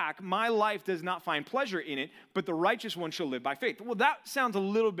draws back, my life does not find pleasure in it, but the righteous one shall live by faith. Well, that sounds a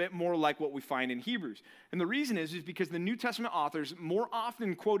little bit more like what we find in Hebrews. And the reason is because the New Testament authors more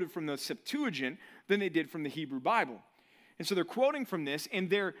often quoted from the Septuagint than they did from the Hebrew Bible. And so they're quoting from this, and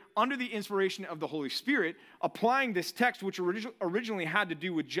they're under the inspiration of the Holy Spirit, applying this text, which originally had to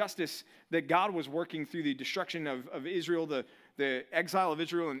do with justice, that God was working through the destruction of Israel, the exile of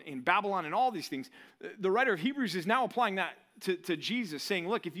Israel in Babylon, and all these things. The writer of Hebrews is now applying that to Jesus, saying,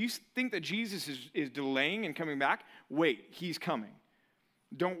 look, if you think that Jesus is delaying and coming back, wait, he's coming.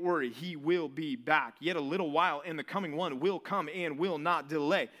 Don't worry, he will be back. Yet a little while, and the coming one will come and will not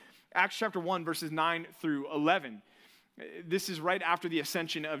delay. Acts chapter 1, verses 9 through 11. This is right after the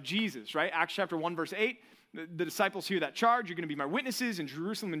ascension of Jesus, right? Acts chapter 1, verse 8. The disciples hear that charge. You're going to be my witnesses in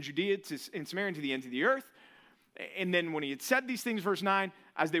Jerusalem and Judea and Samaria and to the ends of the earth. And then when he had said these things, verse 9,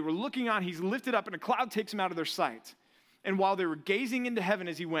 as they were looking on, he's lifted up and a cloud takes him out of their sight. And while they were gazing into heaven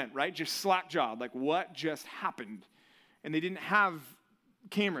as he went, right, just slack-jawed, like what just happened? And they didn't have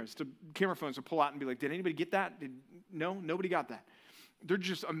camera phones to pull out and be like, did anybody get that? No, nobody got that. They're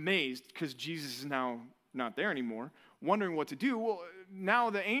just amazed because Jesus is now not there anymore, wondering what to do. Well, now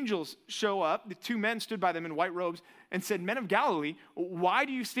the angels show up. The two men stood by them in white robes and said, men of Galilee, why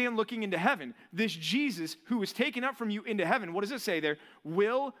do you stand looking into heaven? This Jesus who was taken up from you into heaven, what does it say there?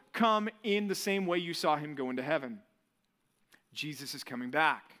 Will come in the same way you saw him go into heaven. Jesus is coming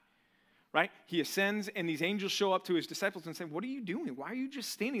back, right? He ascends, and these angels show up to his disciples and say, what are you doing? Why are you just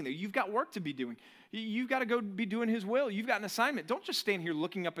standing there? You've got work to be doing. You've got to go be doing his will. You've got an assignment. Don't just stand here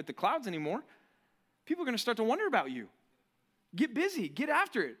looking up at the clouds anymore. People are going to start to wonder about you. Get busy. Get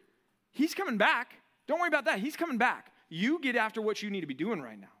after it. He's coming back. Don't worry about that. He's coming back. You get after what you need to be doing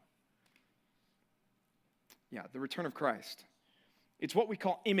right now. Yeah, the return of Christ. It's what we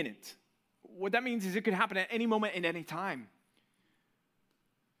call imminent. What that means is it could happen at any moment and any time.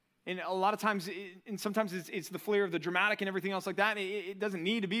 And a lot of times, and sometimes it's the flair of the dramatic and everything else like that. It doesn't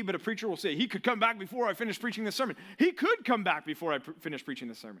need to be, but a preacher will say, he could come back before I finish preaching this sermon. He could come back before I finish preaching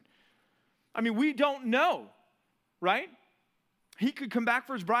this sermon. I mean, we don't know, right? He could come back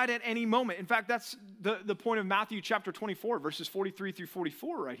for his bride at any moment. In fact, that's the point of Matthew chapter 24, verses 43 through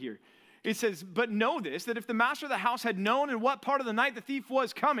 44 right here. It says, but know this, that if the master of the house had known in what part of the night the thief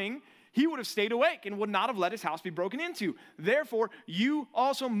was coming, he would have stayed awake and would not have let his house be broken into. Therefore, you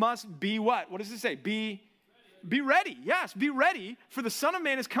also must be what? What does it say? Be ready. Yes, be ready, for the Son of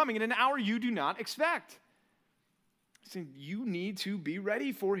Man is coming in an hour you do not expect. So you need to be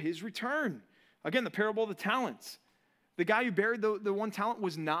ready for his return. Again, the parable of the talents. The guy who buried the one talent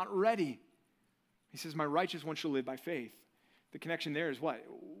was not ready. He says, my righteous one shall live by faith. The connection there is what?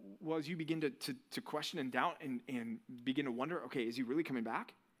 Well, as you begin to question and doubt and begin to wonder, okay, is he really coming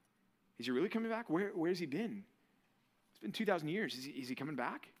back? Is he really coming back? Where's he been? It's been 2,000 years. Is he coming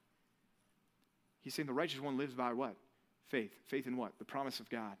back? He's saying the righteous one lives by what? Faith. Faith in what? The promise of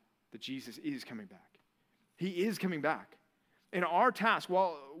God, that Jesus is coming back. He is coming back. And our task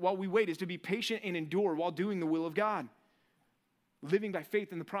while we wait is to be patient and endure while doing the will of God. Living by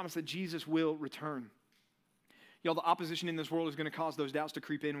faith in the promise that Jesus will return. Y'all, the opposition in this world is going to cause those doubts to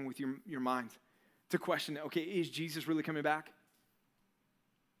creep in with your mind. To question, okay, is Jesus really coming back?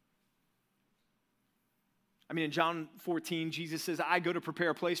 I mean, in John 14, Jesus says, I go to prepare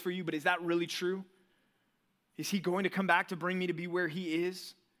a place for you, but is that really true? Is he going to come back to bring me to be where he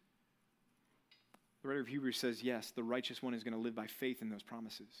is? The writer of Hebrews says, yes, the righteous one is going to live by faith in those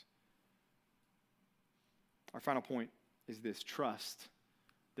promises. Our final point is this: trust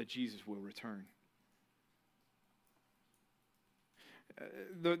that Jesus will return.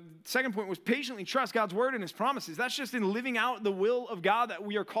 The second point was patiently trust God's word and his promises. That's just in living out the will of God that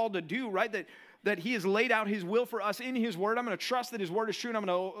we are called to do, right? That he has laid out his will for us in his word. I'm going to trust that his word is true, and I'm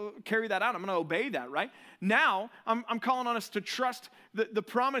going to carry that out. I'm going to obey that, right? Now, I'm calling on us to trust the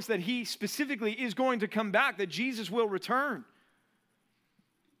promise that he specifically is going to come back, that Jesus will return.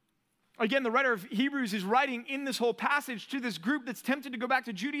 Again, the writer of Hebrews is writing in this whole passage to this group that's tempted to go back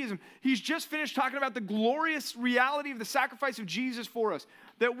to Judaism. He's just finished talking about the glorious reality of the sacrifice of Jesus for us,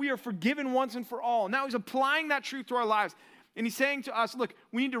 that we are forgiven once and for all. Now he's applying that truth to our lives. And he's saying to us, look,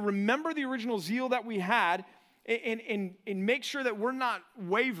 we need to remember the original zeal that we had and make sure that we're not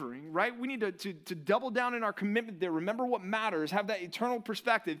wavering, right? We need to double down in our commitment there. Remember what matters, have that eternal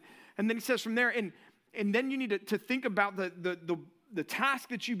perspective. And then he says from there, and then you need to think about the task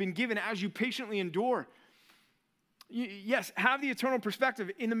that you've been given as you patiently endure. Yes, have the eternal perspective.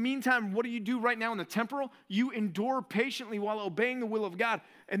 In the meantime, what do you do right now in the temporal? You endure patiently while obeying the will of God.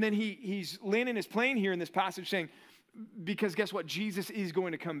 And then he's landing his plane here in this passage saying, because guess what? Jesus is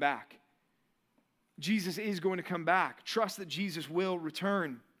going to come back. Jesus is going to come back. Trust that Jesus will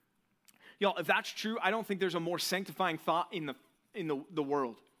return. Y'all, if that's true, I don't think there's a more sanctifying thought in the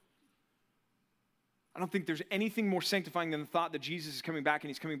world. I don't think there's anything more sanctifying than the thought that Jesus is coming back and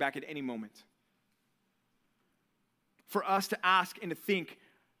he's coming back at any moment. For us to ask and to think,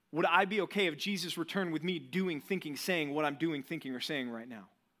 would I be okay if Jesus returned with me doing, thinking, saying what I'm doing, thinking, or saying right now?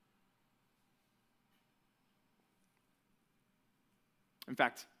 In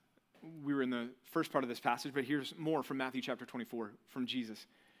fact, we were in the first part of this passage, but here's more from Matthew chapter 24 from Jesus.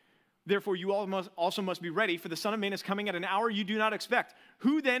 Therefore, you all also must be ready, for the Son of Man is coming at an hour you do not expect.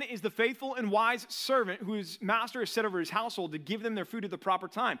 Who then is the faithful and wise servant whose master has set over his household to give them their food at the proper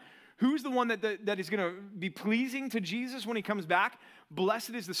time? Who's the one that is going to be pleasing to Jesus when he comes back?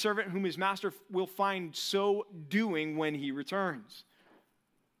 Blessed is the servant whom his master will find so doing when he returns.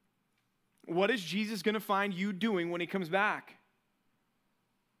 What is Jesus going to find you doing when he comes back?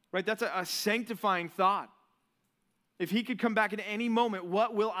 Right, that's a sanctifying thought. If he could come back at any moment,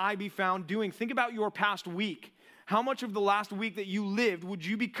 what will I be found doing? Think about your past week. How much of the last week that you lived would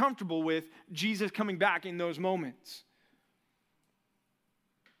you be comfortable with Jesus coming back in those moments?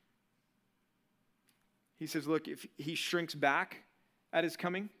 He says, look, if he shrinks back at his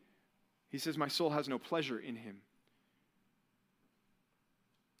coming, he says, my soul has no pleasure in him.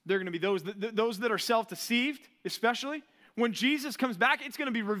 There are going to be those that are self-deceived, especially. When Jesus comes back, it's going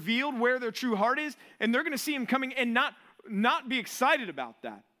to be revealed where their true heart is, and they're going to see him coming and not be excited about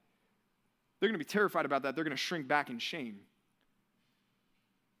that. They're going to be terrified about that. They're going to shrink back in shame.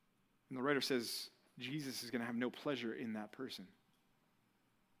 And the writer says, Jesus is going to have no pleasure in that person.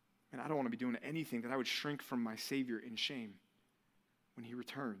 And I don't want to be doing anything that I would shrink from my Savior in shame when he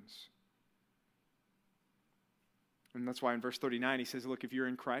returns. And that's why in verse 39 he says, look, if you're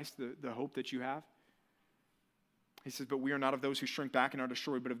in Christ, the hope that you have, he says, but we are not of those who shrink back and are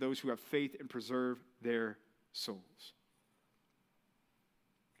destroyed, but of those who have faith and preserve their souls.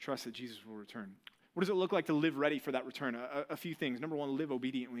 Trust that Jesus will return. What does it look like to live ready for that return? A few things. Number one, live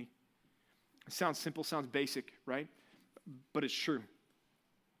obediently. It sounds simple, sounds basic, right? But it's true.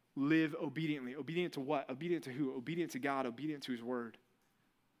 Live obediently. Obedient to what? Obedient to who? Obedient to God, obedient to his word.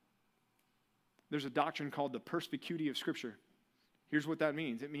 There's a doctrine called the perspicuity of Scripture. Here's what that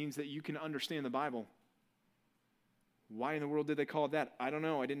means. It means that you can understand the Bible. Why in the world did they call it that? I don't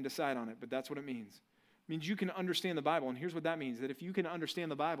know. I didn't decide on it, but that's what it means. It means you can understand the Bible, and here's what that means, that if you can understand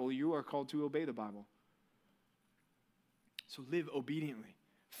the Bible, you are called to obey the Bible. So live obediently.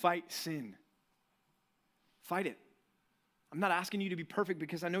 Fight sin. Fight it. I'm not asking you to be perfect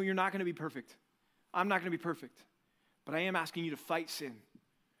because I know you're not going to be perfect. I'm not going to be perfect. But I am asking you to fight sin.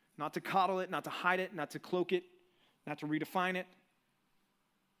 Not to coddle it, not to hide it, not to cloak it, not to redefine it,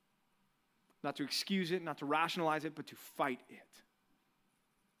 not to excuse it, not to rationalize it, but to fight it.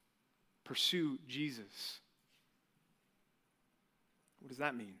 Pursue Jesus. What does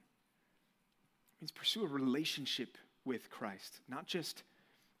that mean? It means pursue a relationship with Christ, not just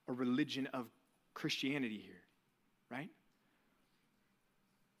a religion of Christianity here, right?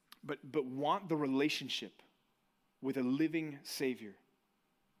 But want the relationship with a living Savior.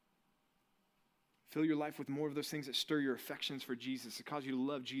 Fill your life with more of those things that stir your affections for Jesus, that cause you to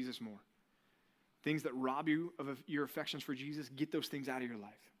love Jesus more. Things that rob you of your affections for Jesus, get those things out of your life.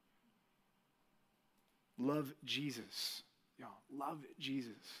 Love Jesus. Y'all, love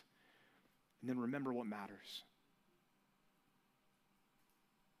Jesus. And then remember what matters.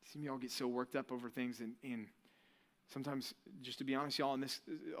 See me all get so worked up over things and sometimes, just to be honest, y'all, and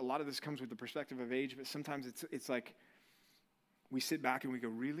a lot of this comes with the perspective of age, but sometimes it's like we sit back and we go,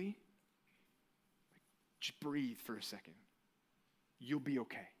 really? Just breathe for a second. You'll be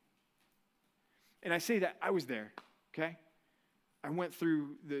okay. And I say that, I was there, okay? I went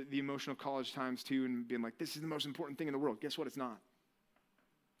through the emotional college times too and being like, this is the most important thing in the world. Guess what? It's not.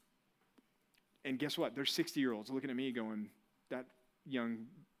 And guess what? There's 60-year-olds looking at me going, that young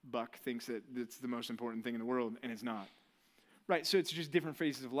buck thinks that it's the most important thing in the world, and it's not. Right, so it's just different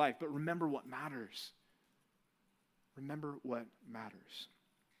phases of life, but remember what matters. Remember what matters.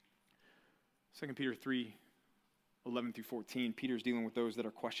 2 Peter 3, 11 through 14, Peter's dealing with those that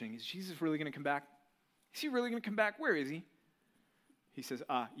are questioning, is Jesus really going to come back? Is he really going to come back? Where is he? He says,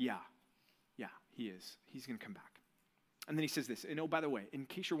 yeah, He is. He's going to come back. And then he says this, and oh, by the way, in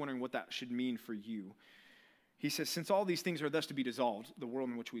case you're wondering what that should mean for you, he says, since all these things are thus to be dissolved, the world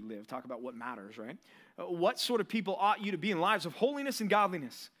in which we live, talk about what matters, right? What sort of people ought you to be in lives of holiness and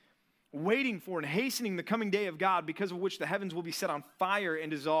godliness, waiting for and hastening the coming day of God, because of which the heavens will be set on fire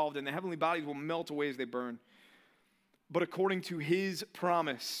and dissolved, and the heavenly bodies will melt away as they burn. But according to his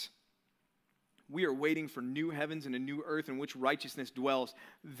promise, we are waiting for new heavens and a new earth in which righteousness dwells.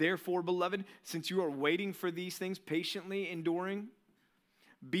 Therefore, beloved, since you are waiting for these things, patiently enduring,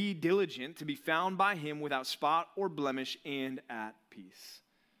 be diligent to be found by him without spot or blemish and at peace.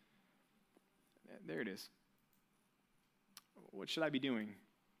 There it is. What should I be doing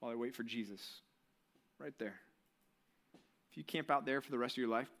while I wait for Jesus? Right there. If you camp out there for the rest of your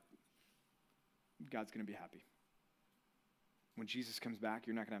life, God's going to be happy. When Jesus comes back,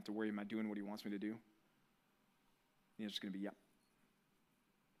 you're not going to have to worry, am I doing what he wants me to do? You're just going to be, yep.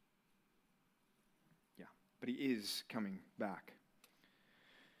 Yeah, but he is coming back.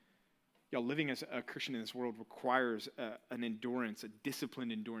 Y'all, living as a Christian in this world requires an endurance, a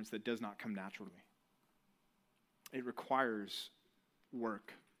disciplined endurance that does not come naturally. It requires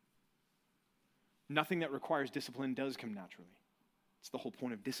work. Nothing that requires discipline does come naturally. It's the whole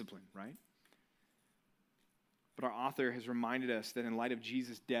point of discipline, right? But our author has reminded us that in light of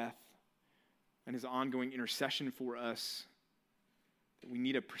Jesus' death and his ongoing intercession for us, that we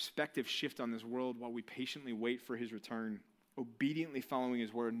need a perspective shift on this world while we patiently wait for his return, obediently following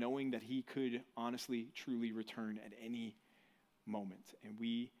his word, knowing that he could honestly, truly return at any moment. And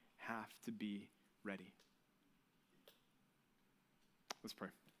we have to be ready. Let's pray.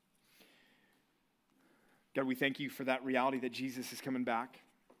 God, we thank you for that reality that Jesus is coming back.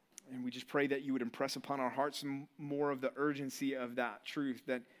 And we just pray that you would impress upon our hearts more of the urgency of that truth,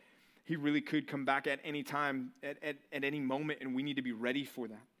 that he really could come back at any time, at any moment, and we need to be ready for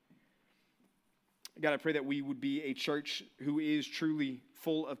that. God, I pray that we would be a church who is truly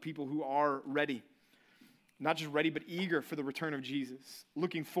full of people who are ready. Not just ready, but eager for the return of Jesus.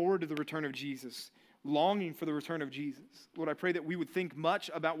 Looking forward to the return of Jesus. Longing for the return of Jesus. Lord, I pray that we would think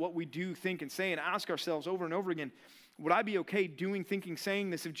much about what we do, think, and say, and ask ourselves over and over again, would I be okay doing, thinking, saying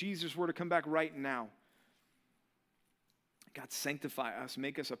this if Jesus were to come back right now? God, sanctify us.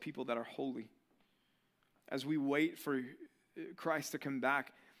 Make us a people that are holy. As we wait for Christ to come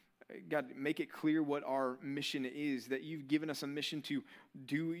back, God, make it clear what our mission is, that you've given us a mission to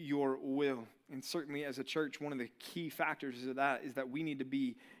do your will. And certainly as a church, one of the key factors of that is that we need to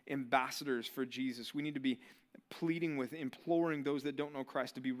be ambassadors for Jesus. We need to be pleading with, imploring those that don't know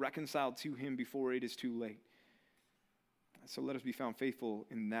Christ to be reconciled to him before it is too late. So let us be found faithful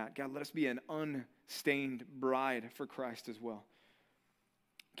in that. God, let us be an unstained bride for Christ as well.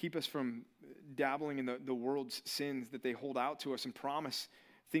 Keep us from dabbling in the world's sins that they hold out to us and promise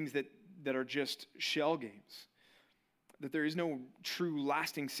things that are just shell games. That there is no true,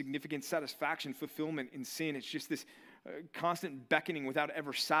 lasting, significant satisfaction, fulfillment in sin. It's just this constant beckoning without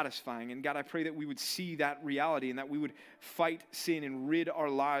ever satisfying. And God, I pray that we would see that reality and that we would fight sin and rid our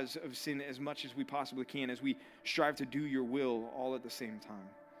lives of sin as much as we possibly can as we strive to do your will all at the same time.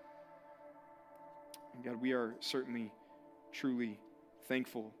 And God, we are certainly, truly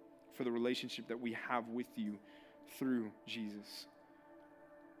thankful for the relationship that we have with you through Jesus.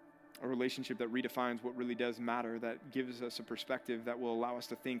 A relationship that redefines what really does matter, that gives us a perspective that will allow us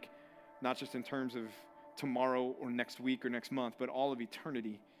to think not just in terms of tomorrow or next week or next month, but all of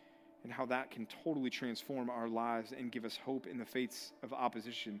eternity, and how that can totally transform our lives and give us hope in the face of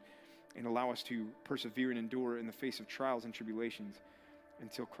opposition and allow us to persevere and endure in the face of trials and tribulations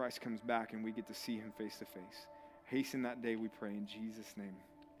until Christ comes back and we get to see him face to face. Hasten that day, we pray in Jesus' name.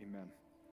 Amen.